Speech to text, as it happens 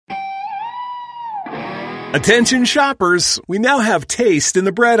Attention shoppers, we now have taste in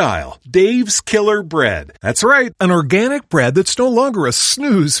the bread aisle. Dave's Killer Bread. That's right, an organic bread that's no longer a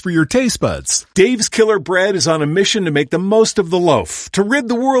snooze for your taste buds. Dave's Killer Bread is on a mission to make the most of the loaf, to rid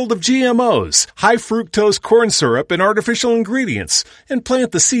the world of GMOs, high fructose corn syrup, and artificial ingredients, and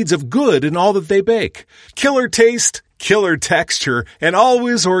plant the seeds of good in all that they bake. Killer taste, killer texture, and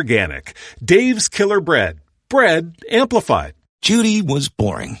always organic. Dave's Killer Bread. Bread amplified. Judy was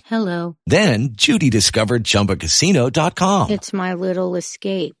boring. Hello. Then Judy discovered ChumbaCasino.com. It's my little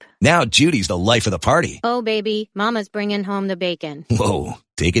escape. Now Judy's the life of the party. Oh, baby, mama's bringing home the bacon. Whoa,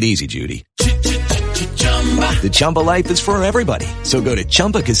 take it easy, Judy. The Chumba life is for everybody. So go to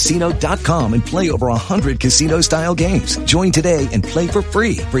ChumbaCasino.com and play over 100 casino-style games. Join today and play for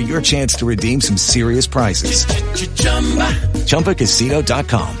free for your chance to redeem some serious prizes.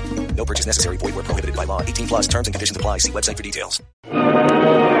 ChumbaCasino.com. No purchase necessary. Void where prohibited by law. 18 plus terms and conditions apply. See website for details.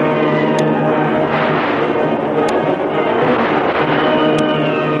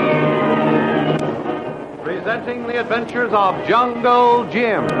 Presenting the adventures of Jungle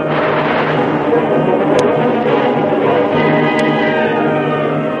Jim.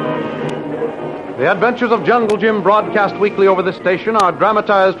 The Adventures of Jungle Jim, broadcast weekly over this station, are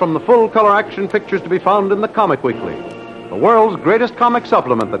dramatized from the full-color action pictures to be found in the Comic Weekly, the world's greatest comic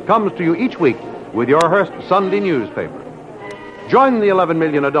supplement that comes to you each week with your Hearst Sunday newspaper. Join the 11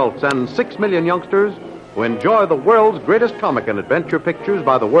 million adults and 6 million youngsters who enjoy the world's greatest comic and adventure pictures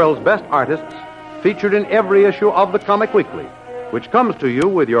by the world's best artists, featured in every issue of the Comic Weekly, which comes to you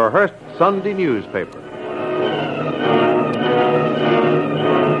with your Hearst Sunday newspaper.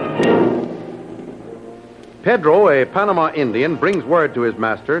 Pedro, a Panama Indian, brings word to his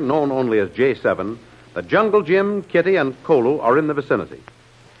master, known only as J7, that Jungle Jim, Kitty, and Kolu are in the vicinity.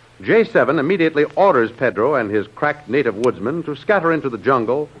 J7 immediately orders Pedro and his crack native woodsmen to scatter into the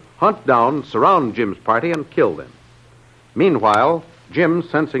jungle, hunt down, surround Jim's party, and kill them. Meanwhile, Jim,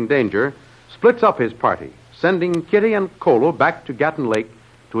 sensing danger, splits up his party, sending Kitty and Kolu back to Gatton Lake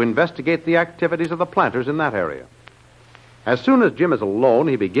to investigate the activities of the planters in that area. As soon as Jim is alone,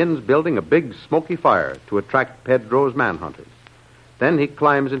 he begins building a big smoky fire to attract Pedro's manhunters. Then he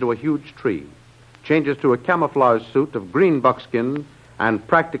climbs into a huge tree, changes to a camouflage suit of green buckskin, and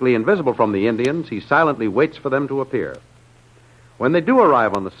practically invisible from the Indians, he silently waits for them to appear. When they do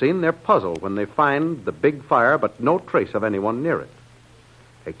arrive on the scene, they're puzzled when they find the big fire but no trace of anyone near it.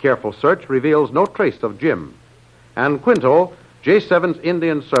 A careful search reveals no trace of Jim, and Quinto, J7's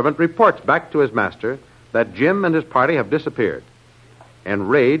Indian servant, reports back to his master that Jim and his party have disappeared.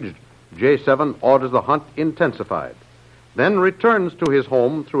 Enraged, J7 orders the hunt intensified, then returns to his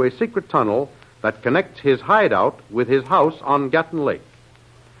home through a secret tunnel that connects his hideout with his house on Gatton Lake.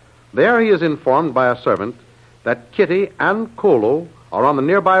 There he is informed by a servant that Kitty and Kolu are on the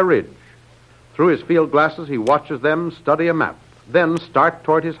nearby ridge. Through his field glasses, he watches them study a map, then start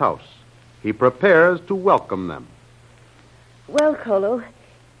toward his house. He prepares to welcome them. Well, Kolu,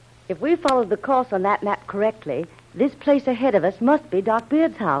 if we followed the course on that map correctly, this place ahead of us must be Doc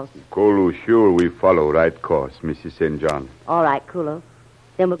Beard's house. Kolu, sure we follow right course, Mrs. St. John. All right, Kolu.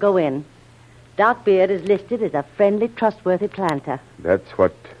 Then we'll go in. Doc Beard is listed as a friendly, trustworthy planter. That's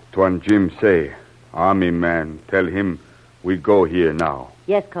what Tuan Jim say. Army man, tell him we go here now.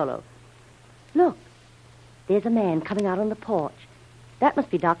 Yes, Kolu. Look, there's a man coming out on the porch. That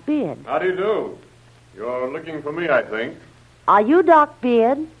must be Doc Beard. How do you do? You're looking for me, I think. Are you Doc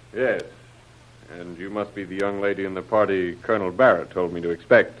Beard? Yes. And you must be the young lady in the party Colonel Barrett told me to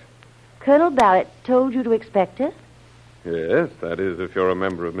expect. Colonel Barrett told you to expect us? Yes, that is, if you're a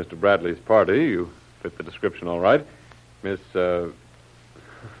member of Mr. Bradley's party. You fit the description all right. Miss,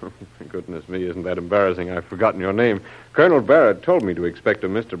 goodness me, isn't that embarrassing? I've forgotten your name. Colonel Barrett told me to expect a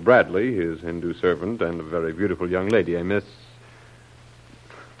Mr. Bradley, his Hindu servant, and a very beautiful young lady, a Miss...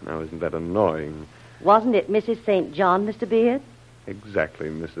 Now, isn't that annoying? Wasn't it Mrs. St. John, Mr. Beard? Exactly,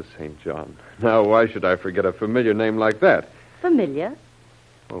 Mrs. St. John. Now, why should I forget a familiar name like that? Familiar?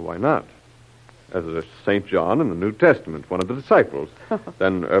 Well, why not? As a St. John in the New Testament, one of the disciples.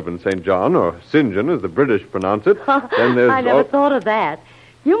 Then Urban St. John, or St. John, as the British pronounce it. Then there's... I never thought of that.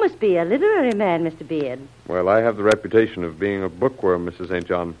 You must be a literary man, Mr. Beard. Well, I have the reputation of being a bookworm, Mrs. St.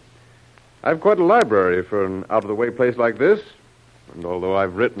 John. I've quite a library for an out-of-the-way place like this. And although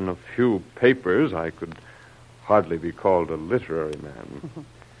I've written a few papers, I could hardly be called a literary man.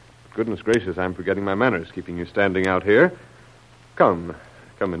 Goodness gracious, I'm forgetting my manners, keeping you standing out here. Come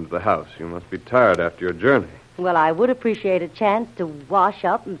into the house. You must be tired after your journey. Well, I would appreciate a chance to wash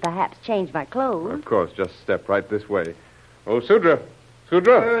up and perhaps change my clothes. Of course, just step right this way. Oh, Sudra.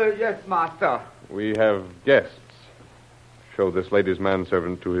 Sudra. Yes, master. We have guests. show this lady's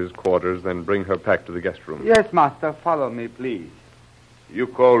manservant to his quarters, then bring her back to the guest room. Yes, master. Follow me, please. You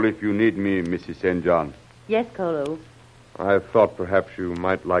call if you need me, Mrs. St. John. Yes, Kolo. I thought perhaps you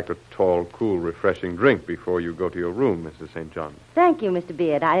might like a tall, cool, refreshing drink before you go to your room, Mrs. St. John. Thank you, Mr.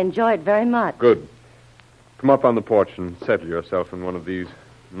 Beard. I enjoy it very much. Good. Come up on the porch and settle yourself in one of these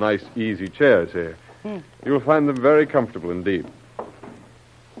nice, easy chairs here. Yes. You'll find them very comfortable indeed.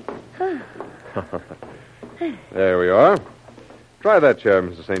 There we are. Try that chair,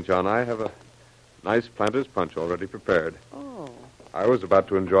 Mrs. St. John. I have a nice planter's punch already prepared. Oh. I was about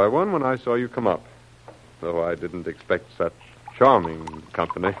to enjoy one when I saw you come up, though I didn't expect such charming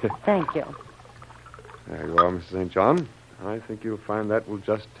company. Thank you. There you are, Mrs. St. John. I think you'll find that will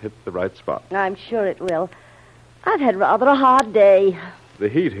just hit the right spot. I'm sure it will. I've had rather a hard day. The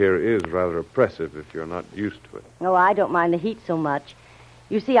heat here is rather oppressive if you're not used to it. Oh, I don't mind the heat so much.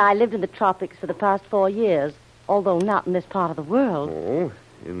 You see, I lived in the tropics for the past 4 years, although not in this part of the world. Oh,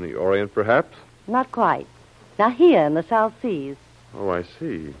 in the Orient, perhaps? Not quite. Now, here in the South Seas. Oh, I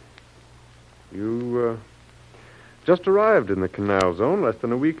see. You, just arrived in the Canal Zone less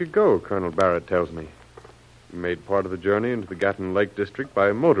than a week ago, Colonel Barrett tells me. You made part of the journey into the Gatun Lake District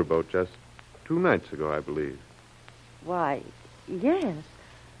by motorboat just 2 nights ago, I believe. Why, yes.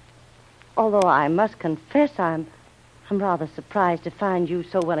 Although I must confess I'm rather surprised to find you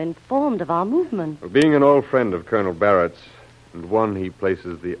so well informed of our movement. Well, being an old friend of Colonel Barrett's, and one he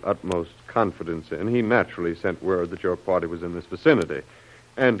places the utmost confidence in, he naturally sent word that your party was in this vicinity,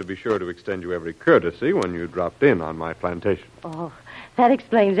 and to be sure to extend you every courtesy when you dropped in on my plantation. Oh, that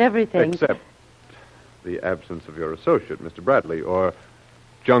explains everything. Except the absence of your associate, Mr. Bradley, or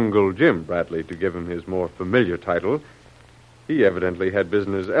Jungle Jim Bradley, to give him his more familiar title. He evidently had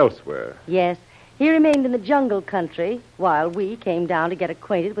business elsewhere. Yes, he remained in the jungle country while we came down to get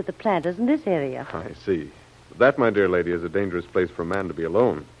acquainted with the planters in this area. I see. That, my dear lady, is a dangerous place for a man to be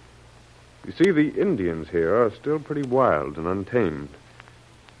alone. You see, the Indians here are still pretty wild and untamed.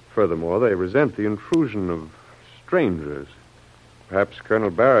 Furthermore, they resent the intrusion of strangers. Perhaps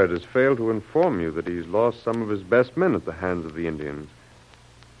Colonel Barrett has failed to inform you that he's lost some of his best men at the hands of the Indians.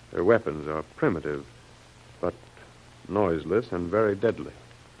 Their weapons are primitive, but noiseless and very deadly.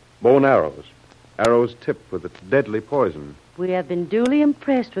 Bow and arrows. Arrows tipped with a deadly poison. We have been duly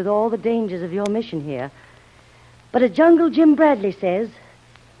impressed with all the dangers of your mission here. But as Jungle Jim Bradley says,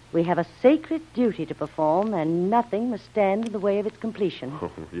 we have a sacred duty to perform, and nothing must stand in the way of its completion.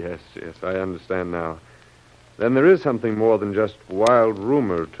 Oh, yes, I understand now. Then there is something more than just wild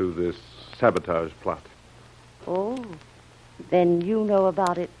rumor to this sabotage plot. Oh, then you know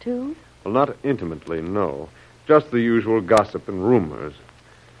about it, too? Well, not intimately, no. Just the usual gossip and rumors.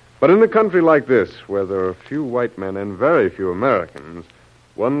 But in a country like this, where there are few white men and very few Americans,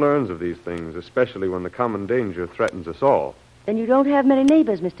 one learns of these things, especially when the common danger threatens us all. Then you don't have many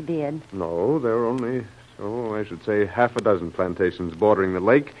neighbors, Mr. Beard. No, there are only, I should say, 6 plantations bordering the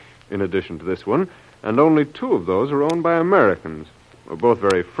lake, in addition to this one, and only 2 of those are owned by Americans. We're both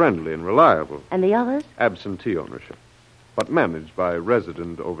very friendly and reliable. And the others? Absentee ownership, but managed by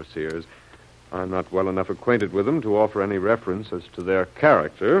resident overseers. I'm not well enough acquainted with them to offer any reference as to their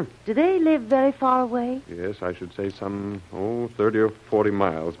character. Do they live very far away? Yes, I should say some, 30 or 40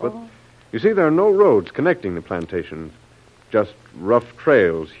 miles. But, you see, there are no roads connecting the plantations. Just rough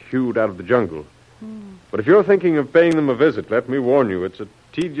trails hewed out of the jungle. But if you're thinking of paying them a visit, let me warn you, it's a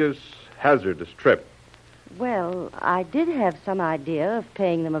tedious, hazardous trip. Well, I did have some idea of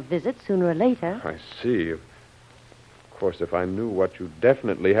paying them a visit sooner or later. I see. Of course, if I knew what you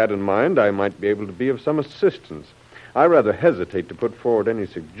definitely had in mind, I might be able to be of some assistance. I rather hesitate to put forward any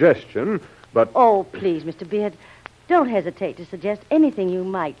suggestion, but... Oh, please, Mr. Beard, don't hesitate to suggest anything you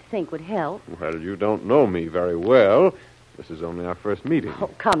might think would help. Well, you don't know me very well. This is only our first meeting. Oh,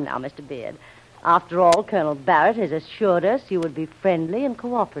 come now, Mr. Beard. After all, Colonel Barrett has assured us you would be friendly and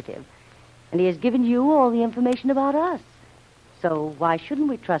cooperative. And he has given you all the information about us. So why shouldn't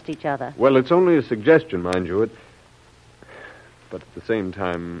we trust each other? Well, it's only a suggestion, mind you. But at the same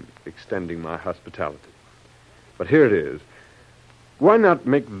time, extending my hospitality. But here it is. Why not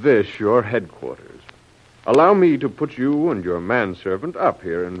make this your headquarters? Allow me to put you and your manservant up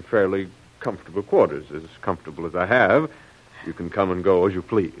here in fairly comfortable quarters, as comfortable as I have. You can come and go as you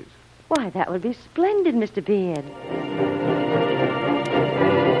please. Why, that would be splendid, Mr. Beard.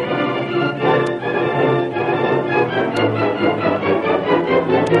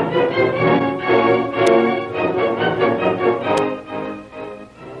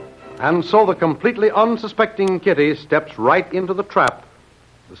 And so the completely unsuspecting Kitty steps right into the trap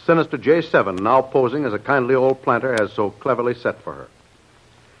the sinister J7, now posing as a kindly old planter, has so cleverly set for her.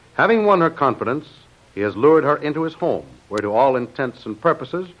 Having won her confidence, he has lured her into his home, where to all intents and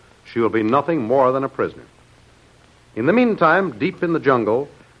purposes she will be nothing more than a prisoner. In the meantime, deep in the jungle,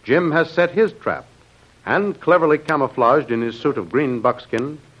 Jim has set his trap, and cleverly camouflaged in his suit of green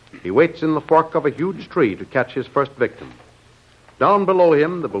buckskin, he waits in the fork of a huge tree to catch his first victim. Down below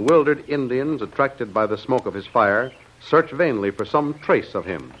him, the bewildered Indians, attracted by the smoke of his fire, search vainly for some trace of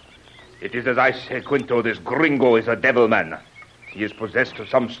him. It is as I say, Quinto, this gringo is a devil man. He is possessed of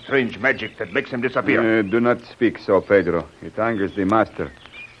some strange magic that makes him disappear. Do not speak so, Pedro. It angers the master.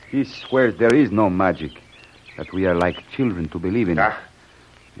 He swears there is no magic, that we are like children to believe in it.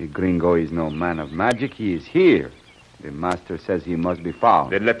 The gringo is no man of magic. He is here. The master says he must be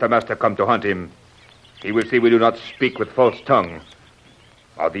found. Then let the master come to hunt him. He will see we do not speak with false tongue.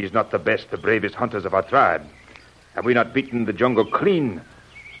 Are these not the best, the bravest hunters of our tribe? Have we not beaten the jungle clean?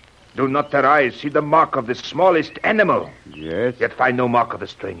 Do not their eyes see the mark of the smallest animal? Yes. Yet find no mark of a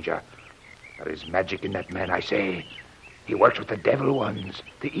stranger. There is magic in that man, I say. He works with the devil ones,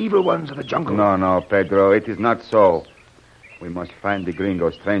 the evil ones of the jungle. No, Pedro, it is not so. We must find the gringo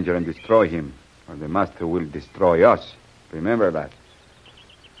stranger and destroy him, or the master will destroy us. Remember that.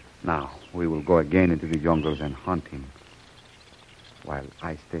 Now, we will go again into the jungles and hunt him, while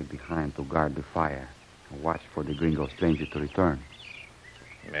I stay behind to guard the fire and watch for the gringo stranger to return.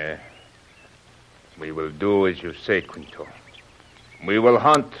 We will do as you say, Quinto. We will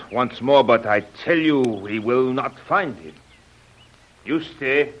hunt once more, but I tell you, we will not find him. You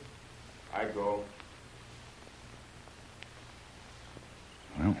stay. I go.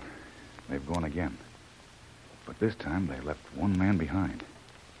 Well, they've gone again. But this time they left one man behind.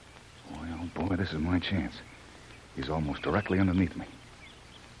 Boy, oh boy, this is my chance. He's almost directly underneath me.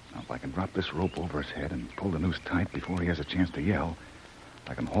 Now, if I can drop this rope over his head and pull the noose tight before he has a chance to yell,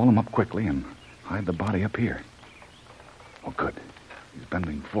 I can haul him up quickly and hide the body up here. Oh, good. He's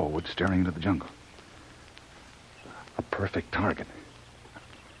bending forward, staring into the jungle. A perfect target.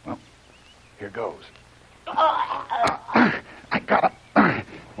 Well, here goes. I got him.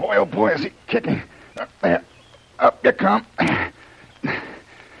 Boy, oh boy, is he kicking. There. Up you come.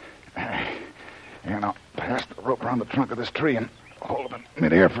 And I'll pass the rope around the trunk of this tree and hold him in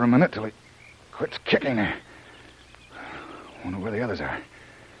midair for a minute till he quits kicking there. Wonder where the others are.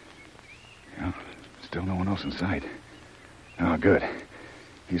 Yeah, still no one else in sight. Oh, good.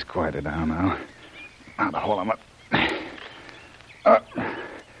 He's quieted down now. Now to hold him up.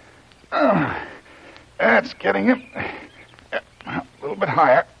 That's getting him. A little bit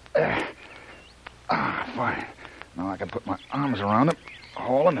higher. Fine. Now I can put my arms around him,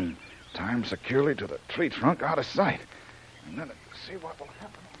 haul him, and tie him securely to the tree trunk out of sight. And then see what will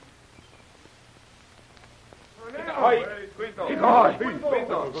happen.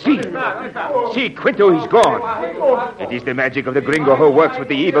 See, Quinto, he's gone. It is the magic of the gringo who works with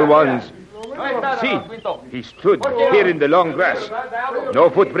the evil ones. See, he stood here in the long grass. No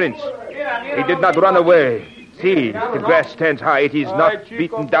footprints. He did not run away. See, the grass stands high. It is not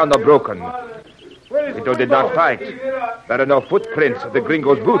beaten down or broken. Quinto did not fight. There are no footprints of the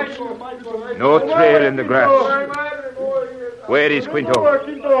gringo's boots. No trail in the grass. Where is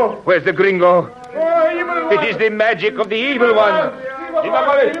Quinto? Where's the gringo? It is the magic of the evil one.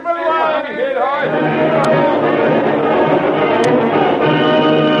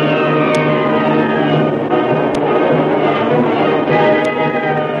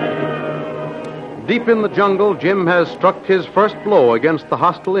 Deep in the jungle, Jim has struck his first blow against the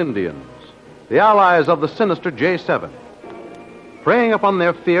hostile Indians, the allies of the sinister J7. Preying upon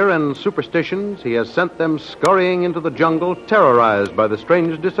their fear and superstitions, he has sent them scurrying into the jungle, terrorized by the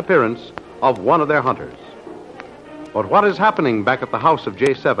strange disappearance of one of their hunters. But what is happening back at the house of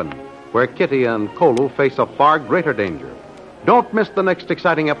J7, where Kitty and Kolu face a far greater danger? Don't miss the next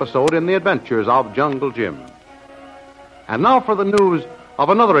exciting episode in the adventures of Jungle Jim. And now for the news of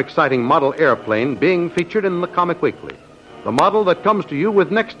another exciting model airplane being featured in the Comic Weekly. The model that comes to you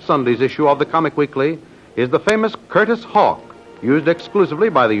with next Sunday's issue of the Comic Weekly is the famous Curtiss Hawk, used exclusively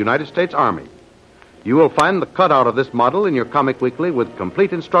by the United States Army. You will find the cutout of this model in your Comic Weekly with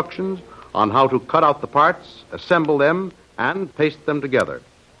complete instructions on how to cut out the parts, assemble them, and paste them together.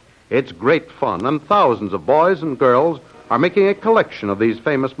 It's great fun, and thousands of boys and girls are making a collection of these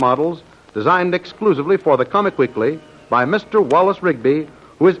famous models designed exclusively for the Comic Weekly by Mr. Wallace Rigby,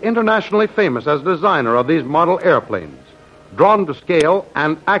 who is internationally famous as designer of these model airplanes, drawn to scale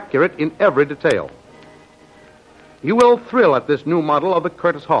and accurate in every detail. You will thrill at this new model of the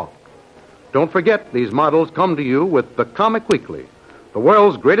Curtiss Hawk. Don't forget, these models come to you with the Comic Weekly, the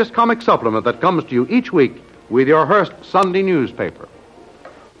world's greatest comic supplement that comes to you each week with your Hearst Sunday newspaper.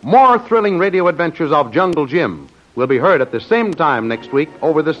 More thrilling radio adventures of Jungle Jim will be heard at the same time next week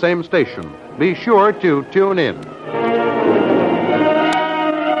over the same station. Be sure to tune in.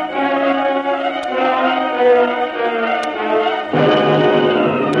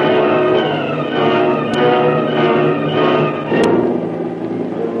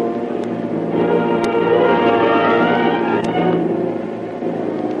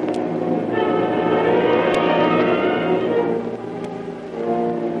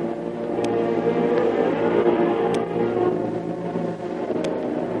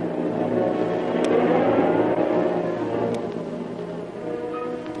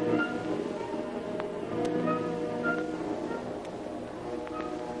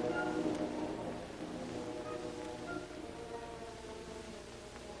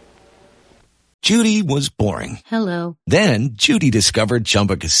 Judy was boring. Hello. Then Judy discovered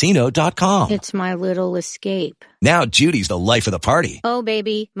ChumbaCasino.com. It's my little escape. Now Judy's the life of the party. Oh,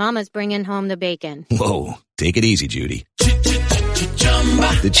 baby, mama's bringing home the bacon. Whoa, take it easy, Judy.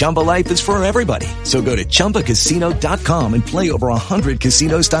 The Chumba life is for everybody. So go to ChumbaCasino.com and play over 100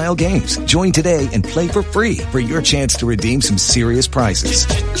 casino-style games. Join today and play for free for your chance to redeem some serious prizes.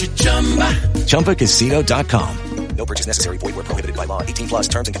 ChumbaCasino.com. No purchase necessary. Void where prohibited by law. 18+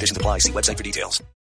 terms and conditions apply. See website for details.